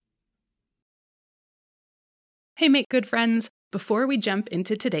Hey, Make Good friends. Before we jump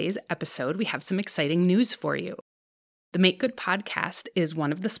into today's episode, we have some exciting news for you. The Make Good podcast is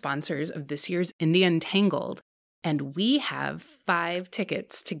one of the sponsors of this year's Indie Untangled, and we have 5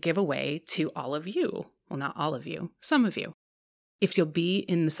 tickets to give away to all of you. Well, not all of you, some of you. If you'll be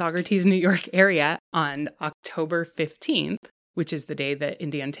in the Saugerties, New York area on October 15th, which is the day that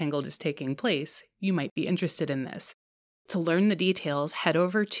Indie Untangled is taking place, you might be interested in this. To learn the details, head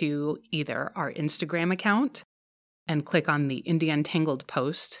over to either our Instagram account and click on the Indie Untangled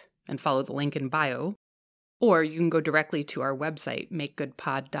post and follow the link in bio, or you can go directly to our website,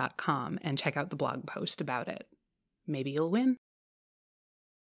 makegoodpod.com, and check out the blog post about it. Maybe you'll win.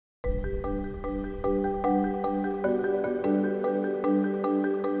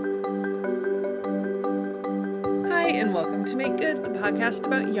 Hi, and welcome to Make Good, the podcast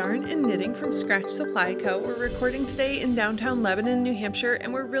about yarn and knitting from Scratch Supply Co. We're recording today in downtown Lebanon, New Hampshire,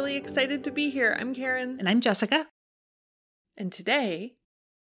 and we're really excited to be here. I'm Karen. And I'm Jessica. And today,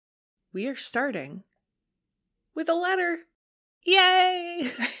 we are starting with a letter. Yay!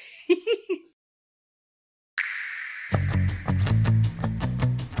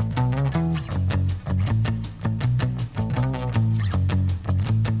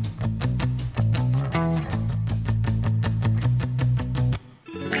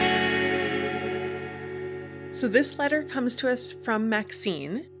 So this letter comes to us from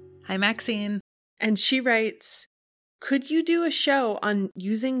Maxine. Hi, Maxine. And she writes, could you do a show on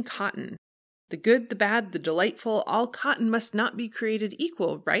using cotton? The good, the bad, the delightful, all cotton must not be created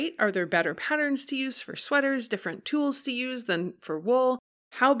equal, right? Are there better patterns to use for sweaters, different tools to use than for wool?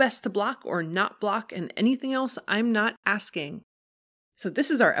 How best to block or not block, and anything else I'm not asking. So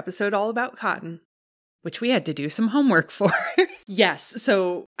this is our episode all about cotton. Which we had to do some homework for. Yes,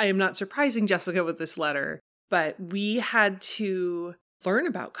 so I am not surprising Jessica with this letter, but we had to learn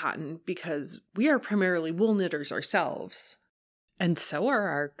about cotton because we are primarily wool knitters ourselves. And so are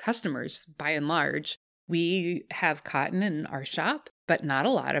our customers, by and large. We have cotton in our shop, but not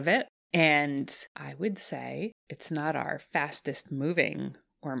a lot of it. And I would say it's not our fastest moving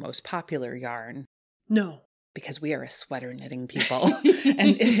or most popular yarn. No. Because we are a sweater knitting people.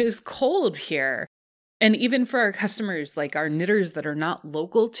 And it is cold here. And even for our customers, like our knitters that are not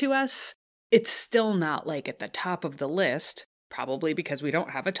local to us, it's still not like at the top of the list. Probably because we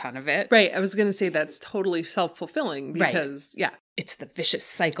don't have a ton of it. Right. I was going to say that's totally self-fulfilling because, yeah. It's the vicious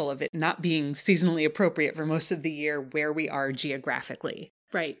cycle of it not being seasonally appropriate for most of the year where we are geographically.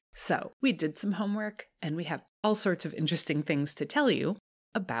 Right. So we did some homework and we have all sorts of interesting things to tell you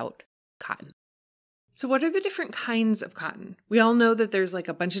about cotton. So what are the different kinds of cotton? We all know that there's like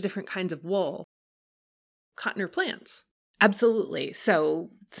a bunch of different kinds of wool. Cotton or plants? Absolutely. So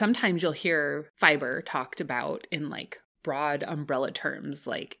sometimes you'll hear fiber talked about in like broad umbrella terms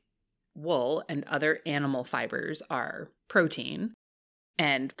like wool and other animal fibers are protein,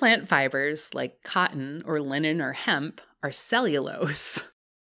 and plant fibers like cotton or linen or hemp are cellulose.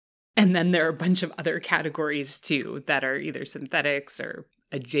 And then there are a bunch of other categories too that are either synthetics or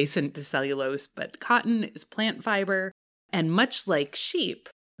adjacent to cellulose, but cotton is plant fiber. And much like sheep,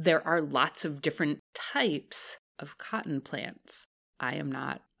 there are lots of different types of cotton plants. I am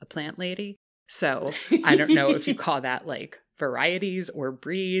not a plant lady, so I don't know if you call that like varieties or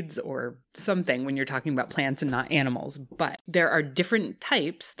breeds or something when you're talking about plants and not animals, but there are different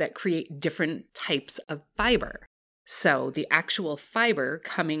types that create different types of fiber. So the actual fiber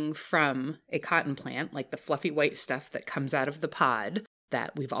coming from a cotton plant, like the fluffy white stuff that comes out of the pod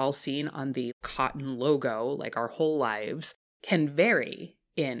that we've all seen on the cotton logo like our whole lives, can vary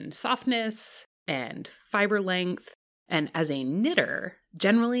in softness and fiber length. And as a knitter,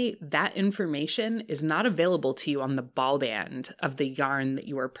 generally that information is not available to you on the ball band of the yarn that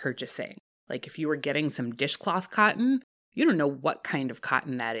you are purchasing. Like if you were getting some dishcloth cotton, you don't know what kind of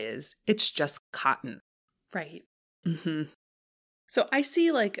cotton that is. It's just cotton. Right. Mm-hmm. So I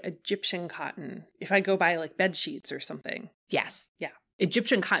see like Egyptian cotton if I go buy like bed sheets or something. Yes. Yeah.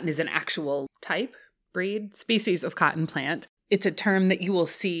 Egyptian cotton is an actual type, breed, species of cotton plant. It's a term that you will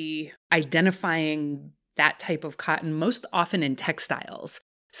see identifying that type of cotton most often in textiles.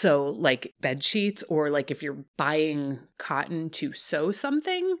 So like bed sheets, or like if you're buying cotton to sew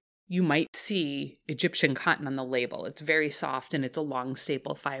something, you might see Egyptian cotton on the label. It's very soft and it's a long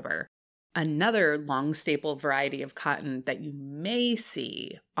staple fiber. Another long staple variety of cotton that you may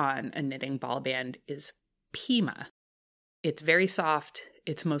see on a knitting ball band is Pima. It's very soft.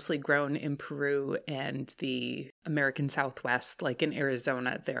 It's mostly grown in Peru and the American Southwest. Like in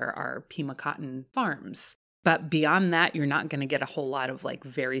Arizona, there are Pima cotton farms. But beyond that, you're not going to get a whole lot of like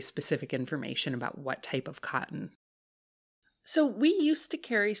very specific information about what type of cotton. So we used to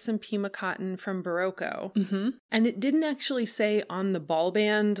carry some Pima cotton from Barocco, Mm-hmm. and it didn't actually say on the ball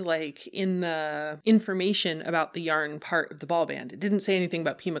band, like in the information about the yarn part of the ball band. It didn't say anything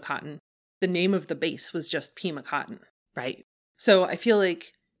about Pima cotton. The name of the base was just Pima cotton. Right. So I feel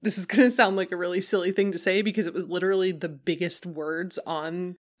like this is going to sound like a really silly thing to say because it was literally the biggest words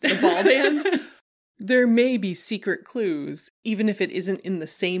on the ball band. There may be secret clues, even if it isn't in the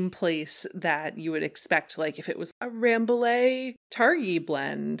same place that you would expect, like if it was a Rambouillet Targhee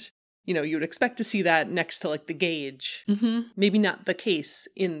blend, you would expect to see that next to like the gauge. Mm-hmm. Maybe not the case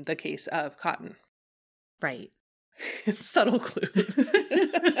in the case of cotton. Right. Subtle clues.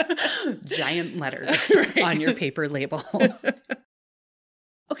 Giant letters on your paper label.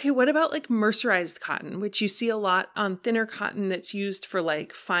 Okay, what about like mercerized cotton, which you see a lot on thinner cotton that's used for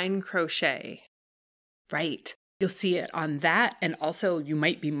like fine crochet? Right. You'll see it on that. And also you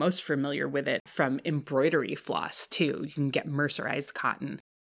might be most familiar with it from embroidery floss too. You can get mercerized cotton.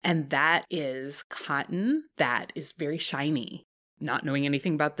 And that is cotton that is very shiny. Not knowing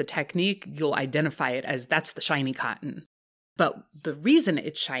anything about the technique, you'll identify it as that's the shiny cotton. But the reason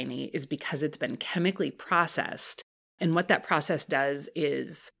it's shiny is because it's been chemically processed. And what that process does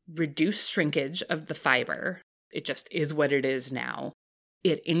is reduce shrinkage of the fiber. It just is what it is now.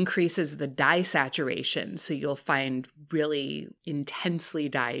 It increases the dye saturation, so you'll find really intensely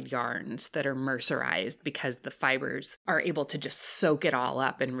dyed yarns that are mercerized because the fibers are able to just soak it all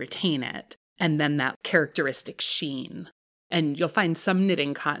up and retain it, and then that characteristic sheen. And you'll find some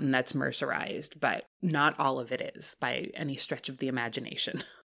knitting cotton that's mercerized, but not all of it is by any stretch of the imagination.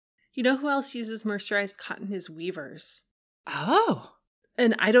 You know who else uses mercerized cotton is weavers. Oh.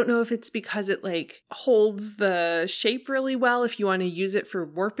 And I don't know if it's because it like holds the shape really well if you want to use it for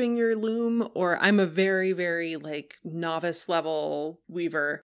warping your loom, or I'm a very, very like novice level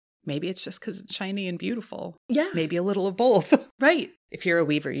weaver. Maybe it's just because it's shiny and beautiful. Yeah. Maybe a little of both. Right. If you're a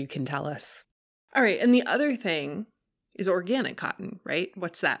weaver, you can tell us. All right. And the other thing is organic cotton, right?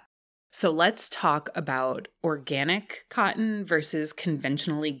 What's that? So let's talk about organic cotton versus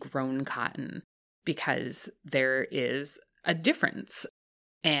conventionally grown cotton, because there is a difference.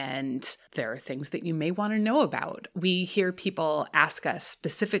 And there are things that you may want to know about. We hear people ask us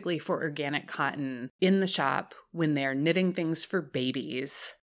specifically for organic cotton in the shop when they're knitting things for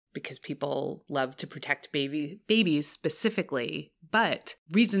babies, because people love to protect babies specifically. But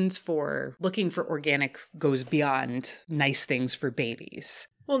reasons for looking for organic goes beyond nice things for babies.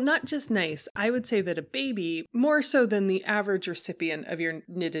 Well, not just nice. I would say that a baby, more so than the average recipient of your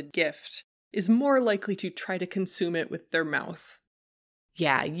knitted gift, is more likely to try to consume it with their mouth.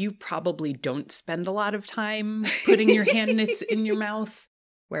 Yeah, you probably don't spend a lot of time putting your hand knits in your mouth.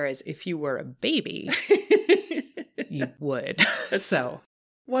 Whereas if you were a baby, you would. So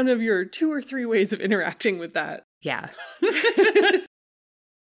one of your 2 or 3 ways of interacting with that. Yeah.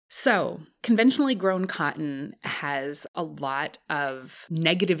 So conventionally grown cotton has a lot of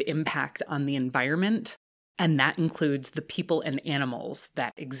negative impact on the environment, and that includes the people and animals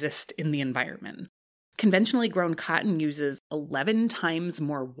that exist in the environment. Conventionally grown cotton uses 11 times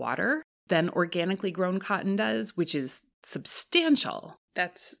more water than organically grown cotton does, which is substantial.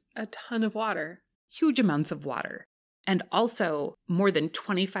 That's a ton of water. Huge amounts of water. And also, more than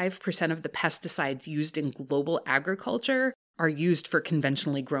 25% of the pesticides used in global agriculture are used for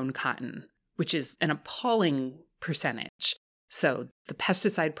conventionally grown cotton, which is an appalling percentage. So the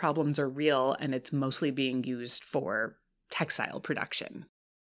pesticide problems are real, and it's mostly being used for textile production.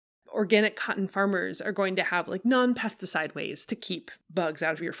 Organic cotton farmers are going to have like non-pesticide ways to keep bugs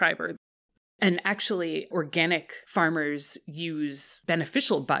out of your fiber. And actually, organic farmers use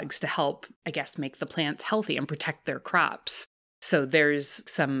beneficial bugs to help, I guess, make the plants healthy and protect their crops. So there's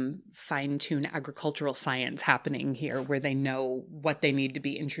some fine-tuned agricultural science happening here where they know what they need to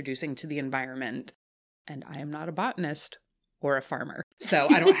be introducing to the environment. And I am not a botanist or a farmer. So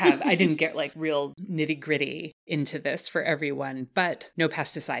I didn't get like real nitty-gritty into this for everyone, but no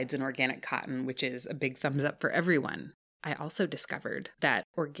pesticides in organic cotton, which is a big thumbs up for everyone. I also discovered that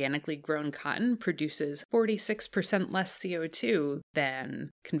organically grown cotton produces 46% less CO2 than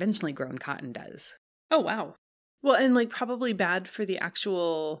conventionally grown cotton does. Oh, wow. Well, and like probably bad for the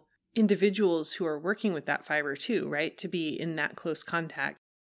actual individuals who are working with that fiber too, right? To be in that close contact.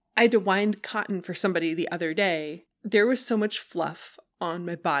 I had to wind cotton for somebody the other day. There was so much fluff on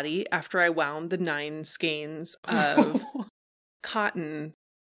my body after I wound the 9 skeins of cotton.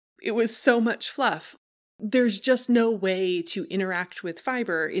 It was so much fluff. There's just no way to interact with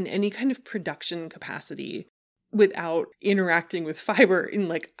fiber in any kind of production capacity without interacting with fiber in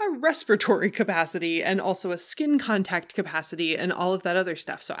like a respiratory capacity and also a skin contact capacity and all of that other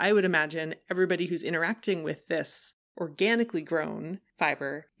stuff. So I would imagine everybody who's interacting with this organically grown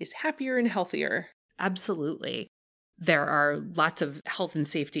fiber is happier and healthier. Absolutely. There are lots of health and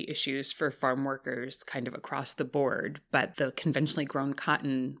safety issues for farm workers kind of across the board, but the conventionally grown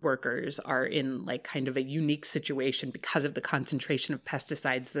cotton workers are in like kind of a unique situation because of the concentration of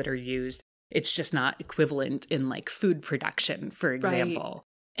pesticides that are used. It's just not equivalent in like food production, for example.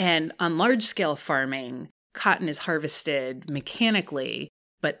 Right. And on large scale farming, cotton is harvested mechanically,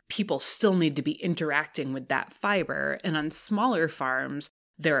 but people still need to be interacting with that fiber. And on smaller farms,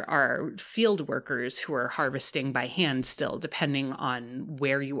 there are field workers who are harvesting by hand still, depending on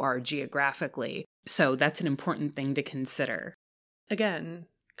where you are geographically. So that's an important thing to consider. Again,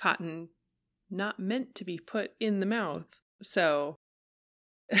 cotton not meant to be put in the mouth. So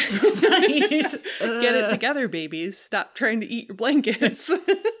right. Get it together, babies. Stop trying to eat your blankets.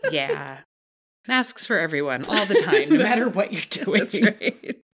 Yeah. Masks for everyone all the time, no matter what you're doing. That's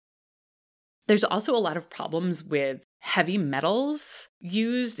right. There's also a lot of problems with heavy metals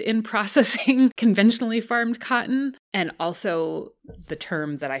used in processing conventionally farmed cotton. And also the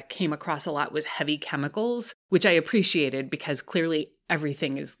term that I came across a lot was heavy chemicals, which I appreciated because clearly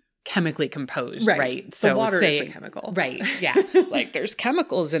everything is chemically composed, right? So the water is a chemical. Right, yeah. Like there's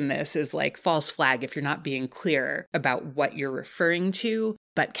chemicals in this is like false flag if you're not being clear about what you're referring to.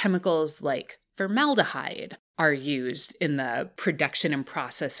 But chemicals like formaldehyde are used in the production and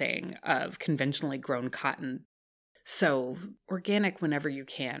processing of conventionally grown cotton. So organic whenever you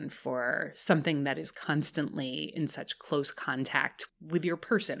can for something that is constantly in such close contact with your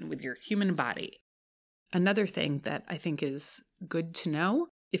person, with your human body. Another thing that I think is good to know,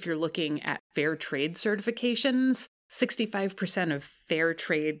 if you're looking at fair trade certifications, 65% of fair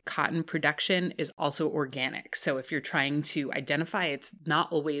trade cotton production is also organic. So if you're trying to identify, it's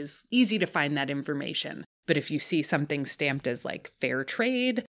not always easy to find that information. But if you see something stamped as like fair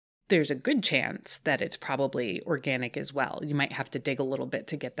trade, there's a good chance that it's probably organic as well. You might have to dig a little bit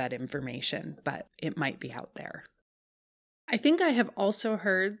to get that information, but it might be out there. I think I have also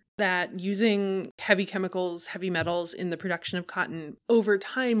heard that using heavy chemicals, heavy metals in the production of cotton over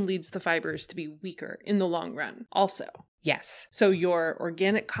time leads the fibers to be weaker in the long run also. Yes. So your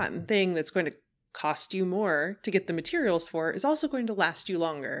organic cotton thing that's going to cost you more to get the materials for is also going to last you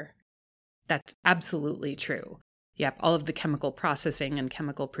longer. That's absolutely true. Yep, all of the chemical processing and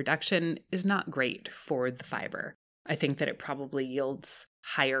chemical production is not great for the fiber. I think that it probably yields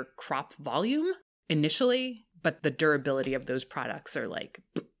higher crop volume initially, but the durability of those products are like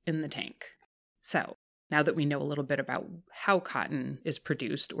in the tank. So now that we know a little bit about how cotton is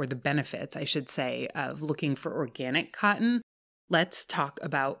produced, or the benefits, I should say, of looking for organic cotton, let's talk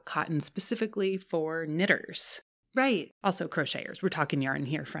about cotton specifically for knitters. Right. Also crocheters. We're talking yarn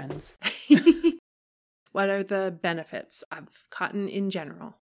here, friends. What are the benefits of cotton in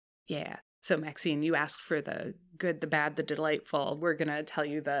general? Yeah. So Maxine, you asked for the good, the bad, the delightful. We're going to tell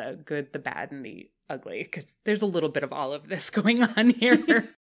you the good, the bad, and the ugly, because there's a little bit of all of this going on here.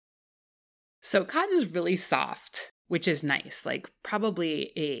 So cotton's really soft, which is nice. Like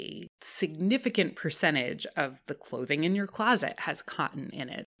probably a significant percentage of the clothing in your closet has cotton in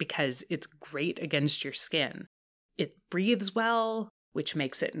it because it's great against your skin. It breathes well, which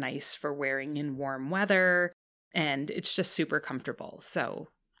makes it nice for wearing in warm weather, and it's just super comfortable. So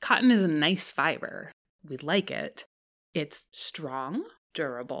cotton is a nice fiber. We like it. It's strong,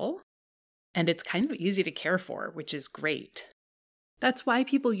 durable, and it's kind of easy to care for, which is great. That's why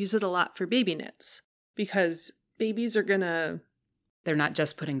people use it a lot for baby knits, because babies are gonna... They're not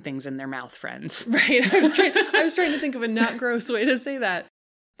just putting things in their mouth, friends. Right. I was trying to think of a not gross way to say that.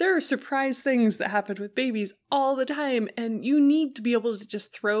 There are surprise things that happen with babies all the time, and you need to be able to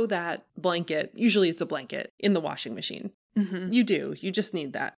just throw that blanket, usually it's a blanket, in the washing machine. Mm-hmm. You do. You just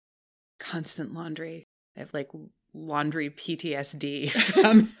need that. Constant laundry. I have like laundry PTSD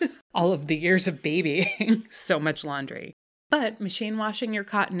from all of the years of babying. So much laundry. But machine washing your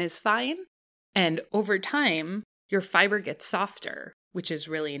cotton is fine. And over time, your fiber gets softer, which is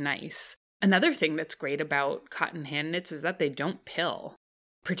really nice. Another thing that's great about cotton hand knits is that they don't pill.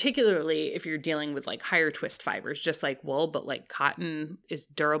 Particularly if you're dealing with like higher twist fibers, just like wool, but like cotton is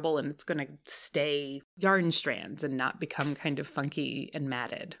durable and it's going to stay yarn strands and not become kind of funky and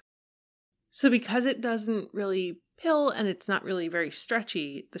matted. So because it doesn't really pill and it's not really very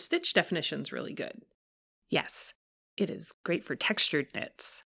stretchy, the stitch definition's really good. Yes, it is great for textured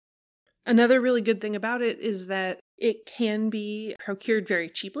knits. Another really good thing about it is that it can be procured very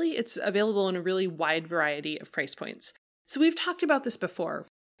cheaply. It's available in a really wide variety of price points. So we've talked about this before,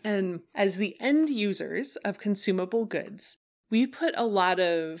 and as the end users of consumable goods, we put a lot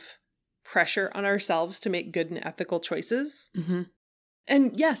of pressure on ourselves to make good and ethical choices. Mm-hmm.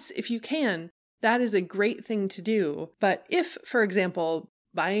 And yes, if you can, that is a great thing to do. But if, for example,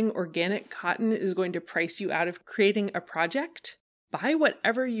 buying organic cotton is going to price you out of creating a project, buy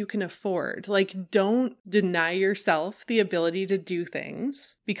whatever you can afford. Like, don't deny yourself the ability to do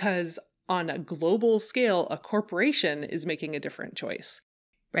things because on a global scale, a corporation is making a different choice.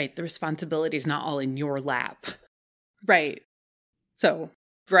 Right. The responsibility is not all in your lap. Right. So,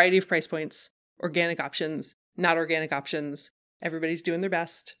 variety of price points, organic options, not organic options. Everybody's doing their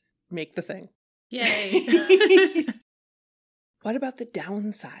best. Make the thing. Yay. What about the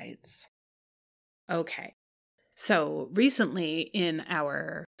downsides? Okay. So recently in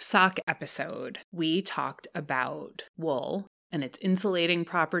our sock episode, we talked about wool and its insulating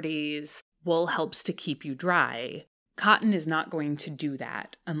properties. Wool helps to keep you dry. Cotton is not going to do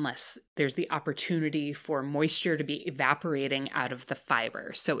that unless there's the opportunity for moisture to be evaporating out of the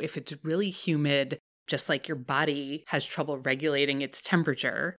fiber. So if it's really humid, just like your body has trouble regulating its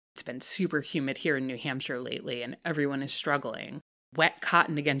temperature, it's been super humid here in New Hampshire lately and everyone is struggling. Wet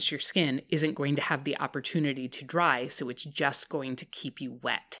cotton against your skin isn't going to have the opportunity to dry, so it's just going to keep you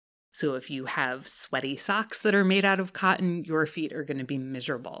wet. So if you have sweaty socks that are made out of cotton, your feet are going to be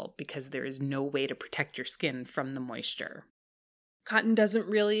miserable because there is no way to protect your skin from the moisture. Cotton doesn't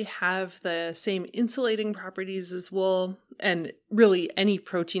really have the same insulating properties as wool and really any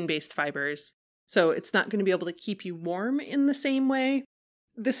protein-based fibers. So it's not going to be able to keep you warm in the same way.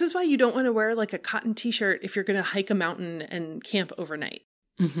 This is why you don't want to wear like a cotton t-shirt if you're going to hike a mountain and camp overnight.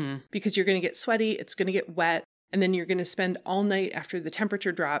 Mm-hmm. Because you're going to get sweaty, it's going to get wet, and then you're going to spend all night after the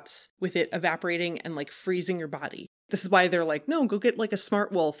temperature drops with it evaporating and like freezing your body. This is why they're like, no, go get like a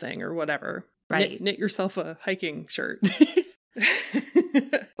smart wool thing or whatever. Right. Knit yourself a hiking shirt.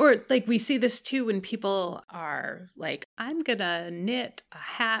 Or like we see this too when people are like, I'm going to knit a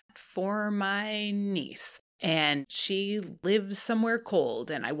hat for my niece. And she lives somewhere cold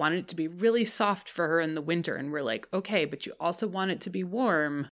and I want it to be really soft for her in the winter. And we're like, okay, but you also want it to be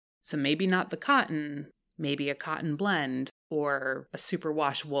warm. So maybe not the cotton, maybe a cotton blend or a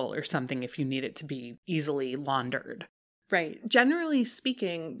superwash wool or something if you need it to be easily laundered. Right. Generally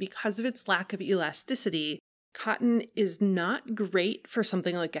speaking, because of its lack of elasticity, cotton is not great for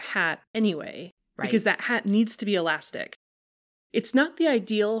something like a hat anyway, Right. Because that hat needs to be elastic. It's not the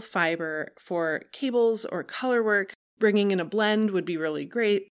ideal fiber for cables or color work. Bringing in a blend would be really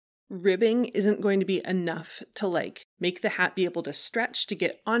great. Ribbing isn't going to be enough to like make the hat be able to stretch to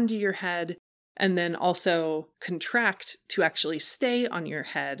get onto your head and then also contract to actually stay on your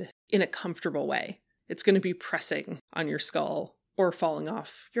head in a comfortable way. It's going to be pressing on your skull or falling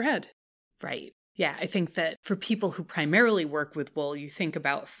off your head. Right. Yeah, I think that for people who primarily work with wool, you think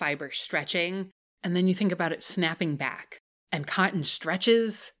about fiber stretching and then you think about it snapping back. And cotton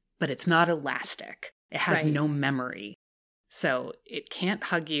stretches, but it's not elastic. It has Right. no memory. So it can't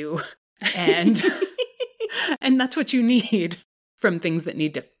hug you. And, and that's what you need from things that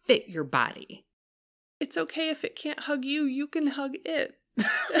need to fit your body. It's okay if it can't hug you, you can hug it.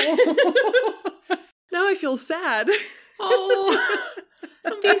 Now I feel sad. Oh,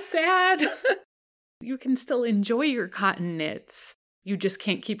 don't be sad. You can still enjoy your cotton knits. You just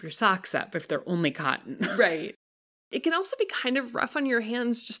can't keep your socks up if they're only cotton. Right. It can also be kind of rough on your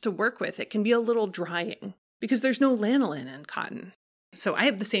hands just to work with. It can be a little drying because there's no lanolin in cotton. So I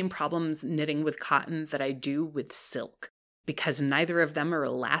have the same problems knitting with cotton that I do with silk. Because neither of them are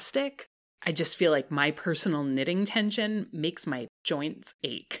elastic, I just feel like my personal knitting tension makes my joints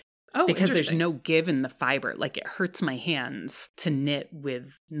ache. Oh, because there's interesting. no give in the fiber. Like it hurts my hands to knit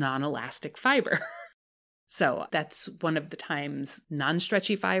with non-elastic fiber. So that's one of the times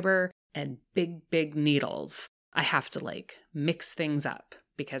non-stretchy fiber and big needles. I have to like mix things up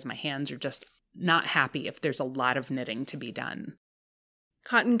because my hands are just not happy if there's a lot of knitting to be done.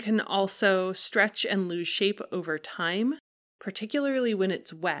 Cotton can also stretch and lose shape over time, particularly when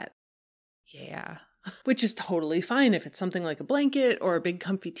it's wet, Yeah. which is totally fine if it's something like a blanket or a big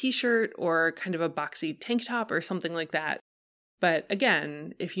comfy t-shirt or kind of a boxy tank top or something like that. But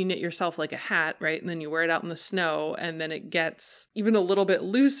again, if you knit yourself like a hat, right, and then you wear it out in the snow and then it gets even a little bit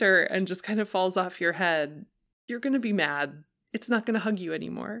looser and just kind of falls off your head, you're going to be mad. It's not going to hug you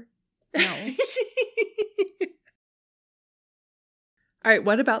anymore. No. All right,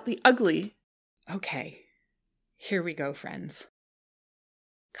 what about the ugly? Okay. Here we go, friends.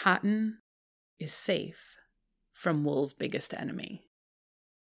 Cotton is safe from wool's biggest enemy.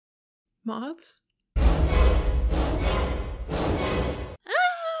 Moths?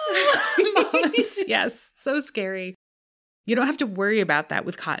 Moths. Yes, so scary. You don't have to worry about that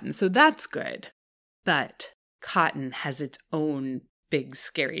with cotton, so that's good. But cotton has its own big,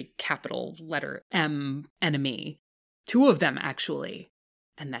 scary capital letter M enemy. Two of them, actually.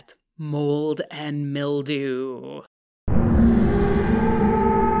 And that's mold and mildew.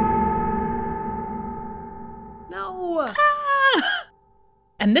 No.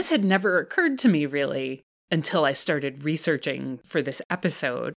 And this had never occurred to me really until I started researching for this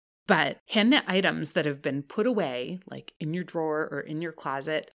episode. But hand knit items that have been put away, like in your drawer or in your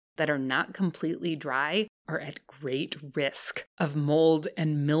closet, that are not completely dry are at great risk of mold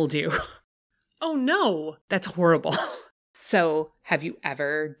and mildew. Oh no. That's horrible. So, have you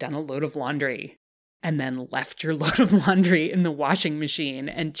ever done a load of laundry and then left your load of laundry in the washing machine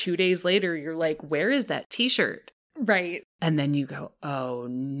and 2 days later you're like, where is that t-shirt? Right. And then you go, oh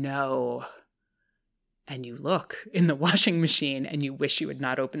no. And you look in the washing machine and you wish you had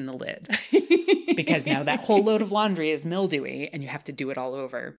not opened the lid because now that whole load of laundry is mildewy and you have to do it all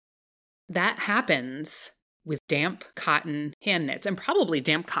over. That happens with damp cotton hand knits, and probably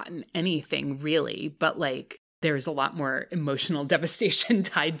damp cotton anything really, but like there's a lot more emotional devastation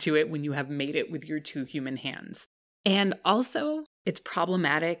tied to it when you have made it with your 2 human hands. And also, it's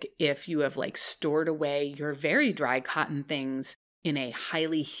problematic if you have like stored away your very dry cotton things in a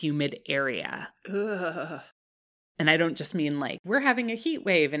highly humid area. Ugh. And I don't just mean like, we're having a heat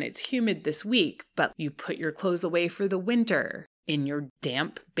wave and it's humid this week, but you put your clothes away for the winter in your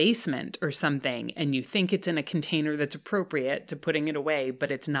damp basement or something, and you think it's in a container that's appropriate to putting it away, but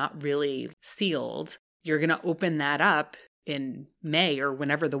it's not really sealed. You're going to open that up in May or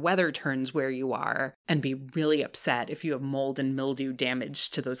whenever the weather turns where you are and be really upset if you have mold and mildew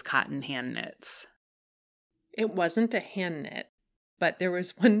damage to those cotton hand knits. It wasn't a hand knit, but there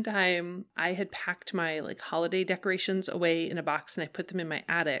was one time I had packed my like holiday decorations away in a box and I put them in my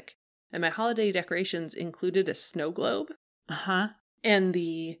attic. And my holiday decorations included a snow globe. Uh-huh. And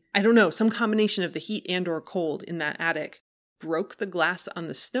I don't know, some combination of the heat and or cold in that attic broke the glass on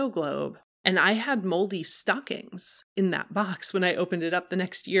the snow globe. And I had moldy stockings in that box when I opened it up the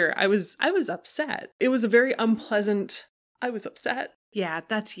next year. I was upset. It was a very unpleasant, I was upset. Yeah,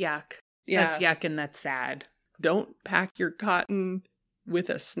 that's yuck. Yeah. That's yuck and that's sad. Don't pack your cotton with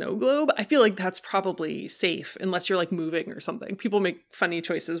a snow globe. I feel like that's probably safe unless you're like moving or something. People make funny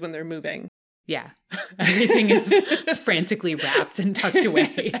choices when they're moving. Yeah. Everything is frantically wrapped and tucked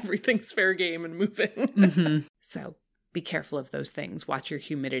away. Everything's fair game and moving. Mm-hmm. So be careful of those things. Watch your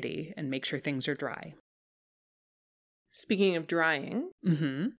humidity and make sure things are dry. Speaking of drying,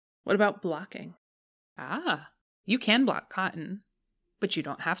 Mm-hmm. what about blocking? You can block cotton, but you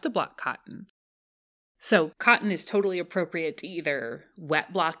don't have to block cotton. So cotton is totally appropriate to either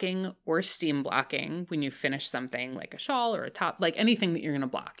wet blocking or steam blocking when you finish something like a shawl or a top, like anything that you're going to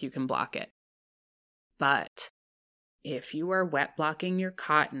block, you can block it. But if you are wet blocking your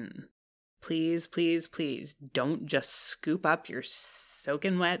cotton, please, please, please don't just scoop up your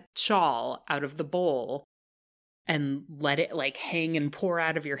soaking wet shawl out of the bowl and let it like hang and pour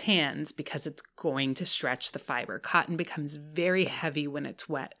out of your hands because it's going to stretch the fiber. Cotton becomes very heavy when it's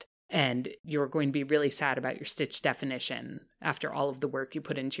wet. And you're going to be really sad about your stitch definition after all of the work you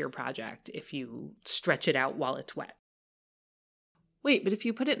put into your project if you stretch it out while it's wet. Wait, but if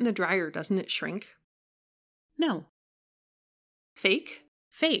you put it in the dryer, doesn't it shrink? No. Fake?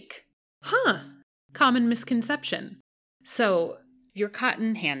 Fake. Huh. Common misconception. So your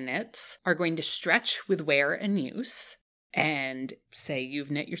cotton hand knits are going to stretch with wear and use. And say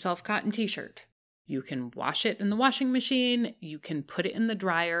you've knit yourself a cotton t-shirt. You can wash it in the washing machine. You can put it in the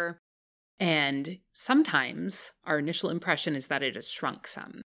dryer. And sometimes our initial impression is that it has shrunk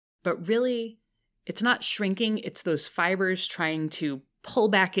some. But really, it's not shrinking. It's those fibers trying to pull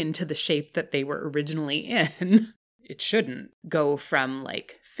back into the shape that they were originally in. It shouldn't go from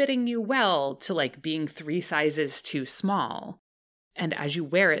like fitting you well to like being 3 sizes too small. And as you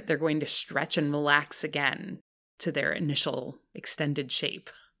wear it, they're going to stretch and relax again to their initial extended shape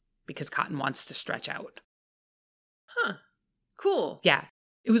because cotton wants to stretch out. Huh. Cool. Yeah.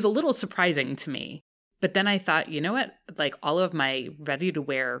 It was a little surprising to me. But then I thought, you know what? Like all of my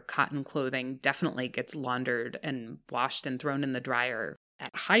ready-to-wear cotton clothing definitely gets laundered and washed and thrown in the dryer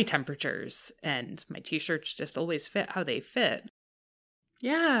at high temperatures. And my t-shirts just always fit how they fit.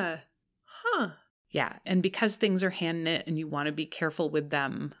 Yeah. Huh. Yeah. And because things are hand knit and you want to be careful with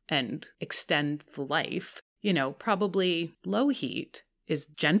them and extend the life, you know, probably low heat is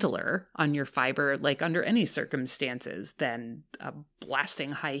gentler on your fiber, like under any circumstances, than a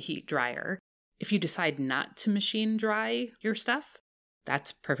blasting high heat dryer. If you decide not to machine dry your stuff,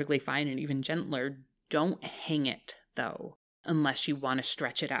 that's perfectly fine and even gentler. Don't hang it, though, unless you want to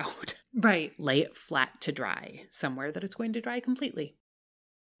stretch it out. Right. Lay it flat to dry, somewhere that it's going to dry completely.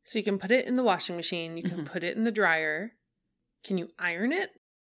 So you can put it in the washing machine. You can put it in the dryer. Can you iron it?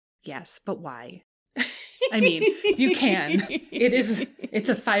 Yes, but why? I mean, you can. It's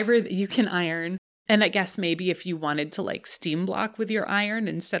a fiber that you can iron. And I guess maybe if you wanted to like steam block with your iron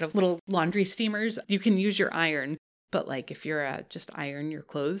instead of little laundry steamers, you can use your iron. But like if you're just iron your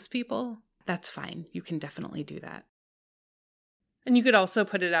clothes people, that's fine. You can definitely do that. And you could also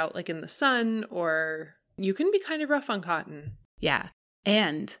put it out like in the sun, or you can be kind of rough on cotton. Yeah.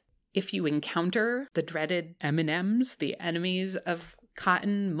 And if you encounter the dreaded M&Ms, the enemies of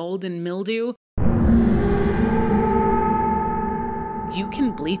cotton, mold, and mildew, you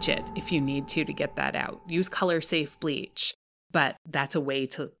can bleach it if you need to get that out. Use color-safe bleach, but that's a way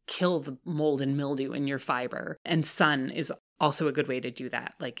to kill the mold and mildew in your fiber. And sun is also a good way to do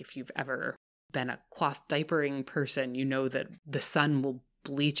that. Like if you've ever been a cloth diapering person, you know that the sun will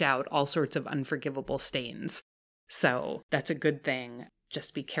bleach out all sorts of unforgivable stains. So that's a good thing.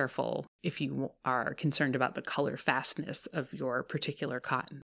 Just be careful if you are concerned about the color fastness of your particular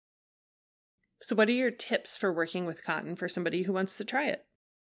cotton. So what are your tips for working with cotton for somebody who wants to try it?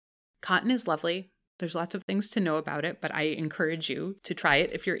 Cotton is lovely. There's lots of things to know about it, but I encourage you to try it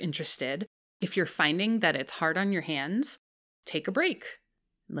if you're interested. If you're finding that it's hard on your hands, take a break.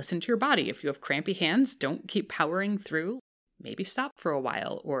 Listen to your body. If you have crampy hands, don't keep powering through. Maybe stop for a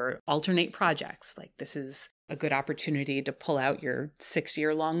while or alternate projects. Like this is a good opportunity to pull out your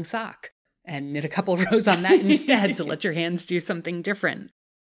 6-year-long sock and knit a couple rows on that instead to let your hands do something different.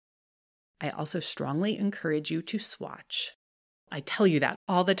 I also strongly encourage you to swatch. I tell you that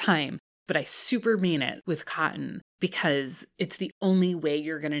all the time, but I super mean it with cotton because it's the only way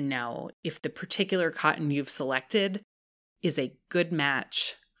you're going to know if the particular cotton you've selected is a good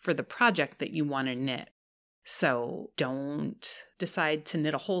match for the project that you want to knit. So don't decide to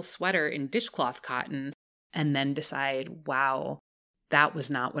knit a whole sweater in dishcloth cotton and then decide, wow, that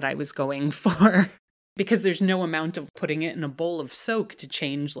was not what I was going for. Because there's no amount of putting it in a bowl of soak to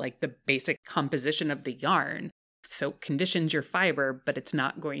change like the basic composition of the yarn. Soak conditions your fiber, but it's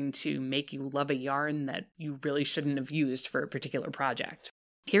not going to make you love a yarn that you really shouldn't have used for a particular project.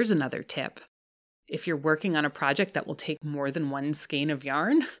 Here's another tip. If you're working on a project that will take more than one skein of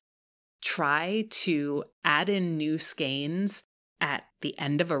yarn, try to add in new skeins at the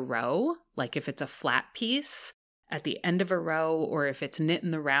end of a row. Like if it's a flat piece, at the end of a row, or if it's knit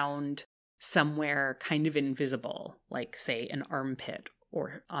in the round, somewhere kind of invisible, like say an armpit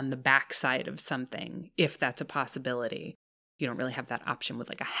or on the back side of something, if that's a possibility. You don't really have that option with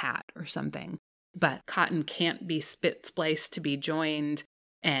like a hat or something. But cotton can't be spit spliced to be joined,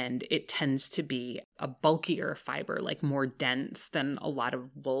 and it tends to be a bulkier fiber, like more dense than a lot of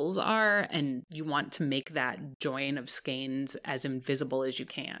wools are, and you want to make that join of skeins as invisible as you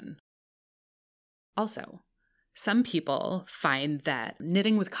can. Also, some people find that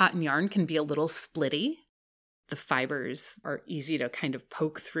knitting with cotton yarn can be a little splitty. The fibers are easy to kind of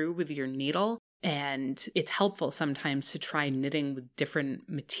poke through with your needle, and it's helpful sometimes to try knitting with different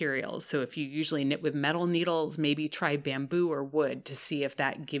materials. So if you usually knit with metal needles, maybe try bamboo or wood to see if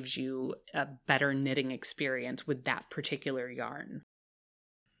that gives you a better knitting experience with that particular yarn.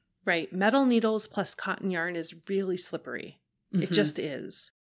 Right. Metal needles plus cotton yarn is really slippery. Mm-hmm. It just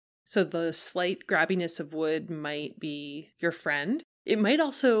is. So the slight grabbiness of wood might be your friend. It might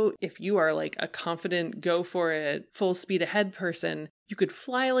also, if you are like a confident, go for it, full speed ahead person, you could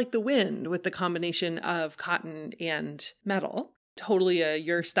fly like the wind with the combination of cotton and metal. Totally a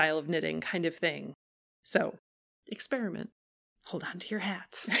your style of knitting kind of thing. So experiment. Hold on to your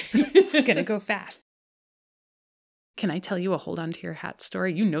hats. Gonna go fast. Can I tell you a hold on to your hat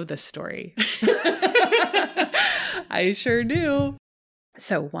story? You know this story. I sure do.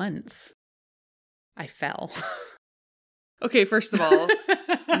 So once I fell. Okay, first of all,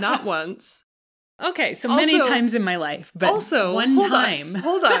 not once. Okay, so also, many times in my life, but also one time.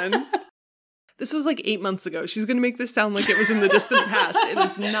 Hold on. This was like 8 months ago. She's going to make this sound like it was in the distant past. It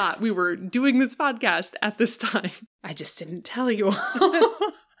is not. We were doing this podcast at this time. I just didn't tell you all.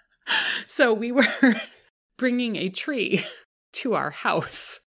 So we were bringing a tree to our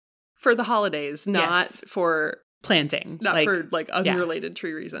house. For the holidays, not for planting. Not for unrelated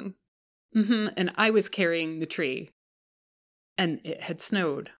tree reason. Mm-hmm. And I was carrying the tree. And it had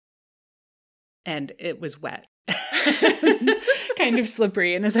snowed. And it was wet. Kind of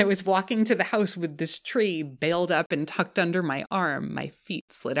slippery. And as I was walking to the house with this tree bailed up and tucked under my arm, my feet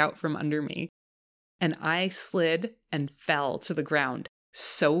slid out from under me. And I slid and fell to the ground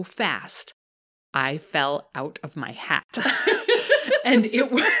so fast, I fell out of my hat. And it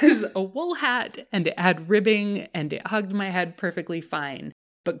was a wool hat, and it had ribbing, and it hugged my head perfectly fine.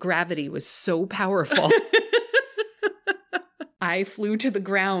 But gravity was so powerful. I flew to the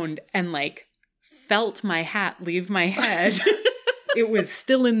ground and felt my hat leave my head It was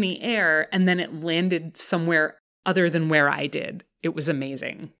still in the air, and then it landed somewhere other than where I did. It was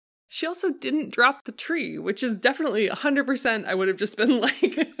amazing. She also didn't drop the tree, which is definitely 100%. I would have just been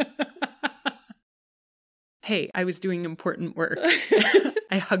like, hey, I was doing important work.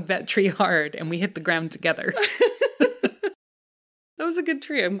 I hugged that tree hard and we hit the ground together. That was a good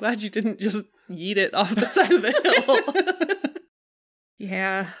tree. I'm glad you didn't just yeet it off the side of the hill.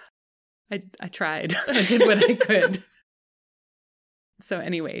 Yeah, I tried. I did what I could. So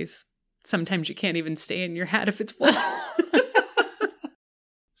anyways, sometimes you can't even stay in your hat if it's wool.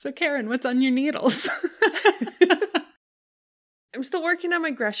 So Karen, what's on your needles? I'm still working on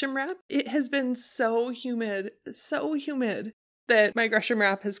my Gresham wrap. It has been so humid, that my Gresham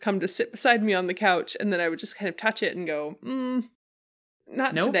wrap has come to sit beside me on the couch, and then I would just kind of touch it and go,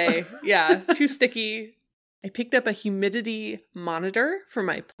 not nope. Today. Yeah, too sticky. I picked up a humidity monitor for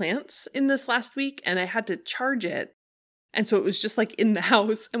my plants in this last week, and I had to charge it. And so it was just like in the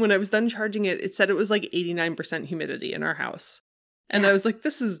house. And when I was done charging it, it said it was like 89% humidity in our house. And I was like,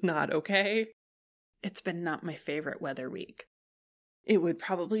 this is not okay. It's been not my favorite weather week. It would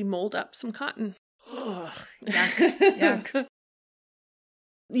probably mold up some cotton. Ugh, yuck.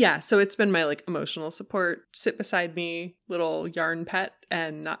 Yeah, so it's been my like emotional support, sit beside me, little yarn pet,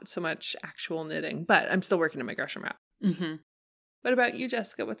 and not so much actual knitting. But I'm still working on my Gresham wrap. Mm-hmm. What about you,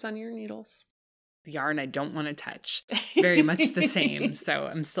 Jessica? What's on your needles? The yarn I don't want to touch. Very much the same. So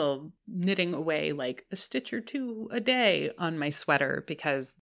I'm still knitting away like a stitch or two a day on my sweater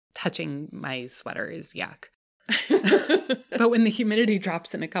because touching my sweater is yuck. But when the humidity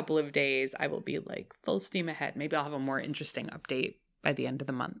drops in a couple of days, I will be like full steam ahead. Maybe I'll have a more interesting update by the end of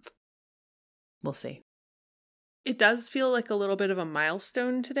the month. We'll see. It does feel like a little bit of a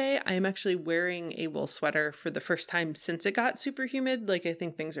milestone today. I am actually wearing a wool sweater for the first time since it got super humid. Like, I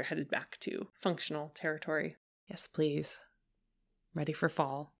think things are headed back to functional territory. Yes, please. Ready for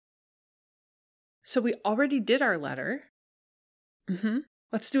fall. So we already did our letter. Mm-hmm.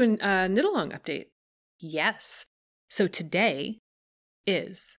 Let's do a knit-along update. Yes. So today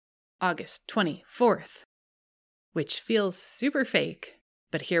is August 24th, which feels super fake,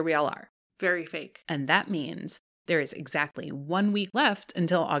 but here we all are. Very fake. And that means there is exactly 1 week left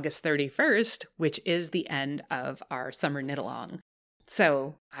until August 31st, which is the end of our summer knit-along.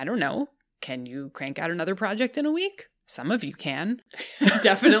 So, I don't know, can you crank out another project in a week? Some of you can.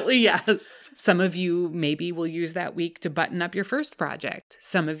 Definitely yes. Some of you maybe will use that week to button up your first project.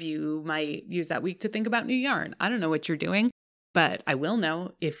 Some of you might use that week to think about new yarn. I don't know what you're doing, but I will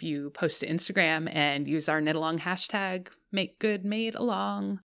know if you post to Instagram and use our knit-along hashtag,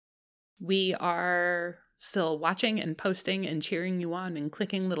 #MakeGoodMadeAlong. We are still watching and posting and cheering you on and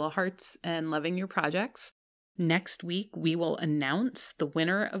clicking little hearts and loving your projects. Next week, we will announce the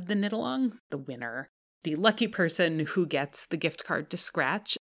winner of the knit-along. The lucky person who gets the gift card to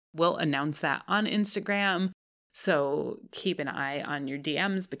Scratch. We'll announce that on Instagram. So keep an eye on your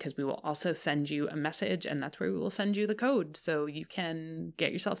DMs because we will also send you a message, and that's where we will send you the code so you can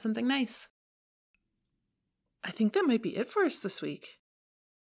get yourself something nice. I think that might be it for us this week.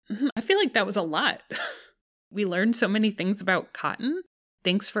 I feel like that was a lot. We learned so many things about cotton.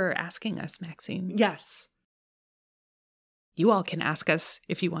 Thanks for asking us, Maxine. Yes. You all can ask us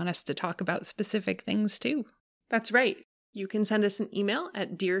if you want us to talk about specific things too. That's right. You can send us an email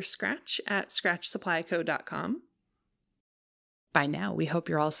at dearscratch@scratchsupplyco.com. By now, we hope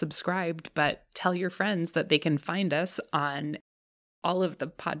you're all subscribed, but tell your friends that they can find us on all of the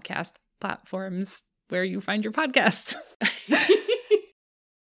podcast platforms where you find your podcasts.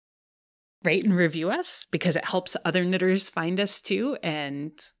 Rate and review us because it helps other knitters find us too.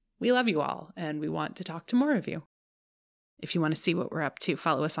 And we love you all and we want to talk to more of you. If you want to see what we're up to,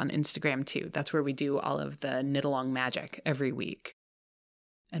 follow us on Instagram too. That's where we do all of the knit-along magic every week.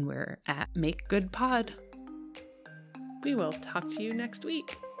 And we're at MakeGoodPod. We will talk to you next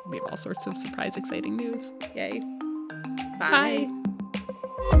week. We have all sorts of surprise, exciting news. Yay. Bye.